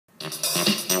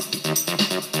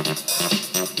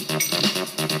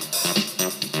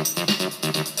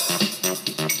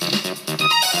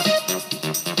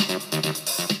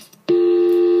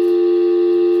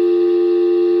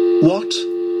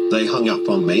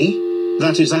me?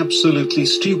 That is absolutely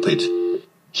stupid.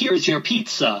 Here's your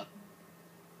pizza.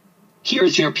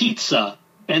 Here's your pizza.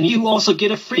 And you also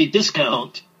get a free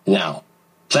discount. Now.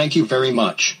 Thank you very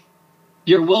much.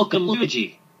 You're welcome,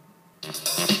 Luigi.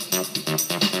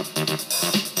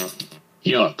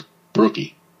 Yuck,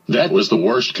 Brookie. That was the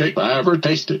worst cake I ever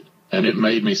tasted, and it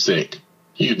made me sick.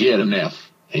 You get an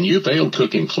F, and you failed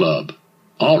cooking club.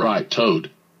 Alright,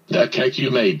 Toad. That cake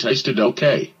you made tasted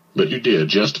okay, but you did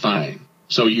just fine.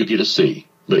 So you get a C,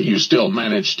 but you still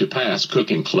managed to pass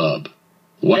cooking club.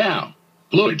 Wow,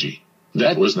 Luigi.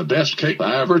 That was the best cake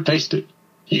I ever tasted.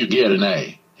 You get an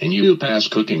A, and you pass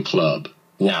cooking club.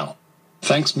 Now.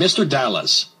 Thanks, Mr.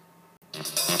 Dallas.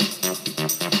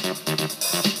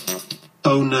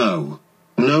 Oh no.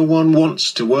 No one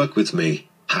wants to work with me.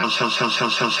 Ha ha ha ha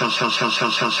ha ha ha ha ha ha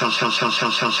ha ha ha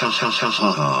ha ha ha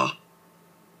ha ha.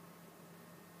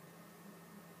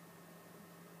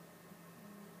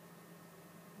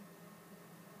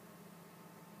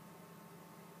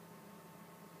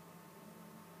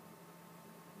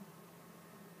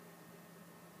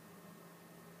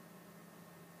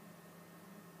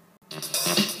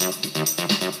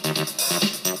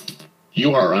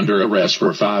 You are under arrest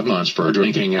for 5 months for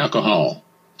drinking alcohol.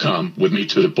 Come with me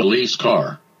to the police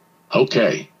car.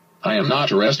 Okay. I am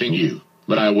not arresting you,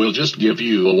 but I will just give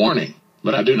you a warning.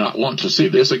 But I do not want to see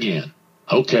this again.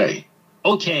 Okay.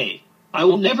 Okay. I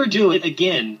will never do it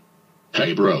again.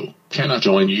 Hey bro, can I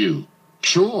join you?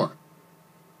 Sure.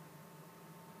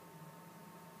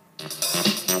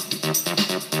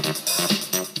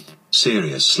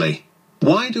 Seriously.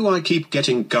 Why do I keep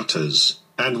getting gutters?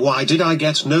 And why did I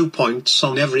get no points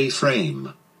on every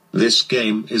frame? This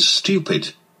game is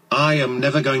stupid. I am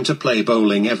never going to play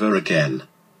bowling ever again.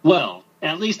 Well,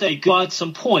 at least I got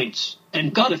some points,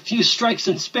 and got a few strikes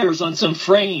and spares on some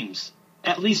frames.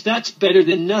 At least that's better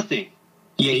than nothing.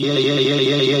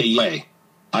 Yay.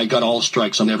 I got all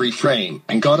strikes on every frame,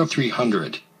 and got a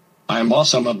 300. I'm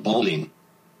awesome at bowling.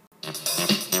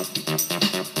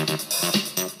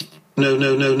 No.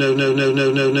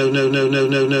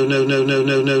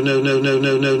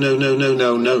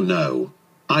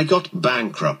 I got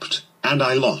bankrupt, and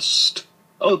I lost.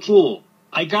 Oh cool.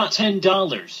 I got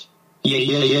 $10. Yay.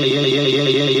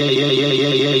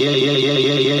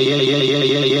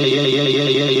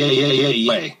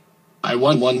 I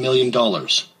won $1 million.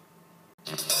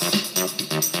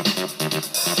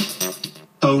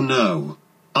 Oh no.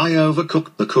 I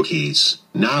overcooked the cookies.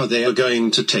 Now they are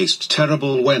going to taste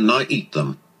terrible when I eat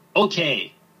them.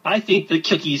 Okay. I think the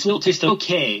cookies will taste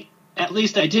okay. At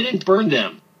least I didn't burn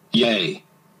them. Yay.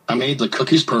 I made the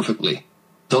cookies perfectly.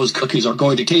 Those cookies are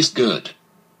going to taste good.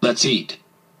 Let's eat.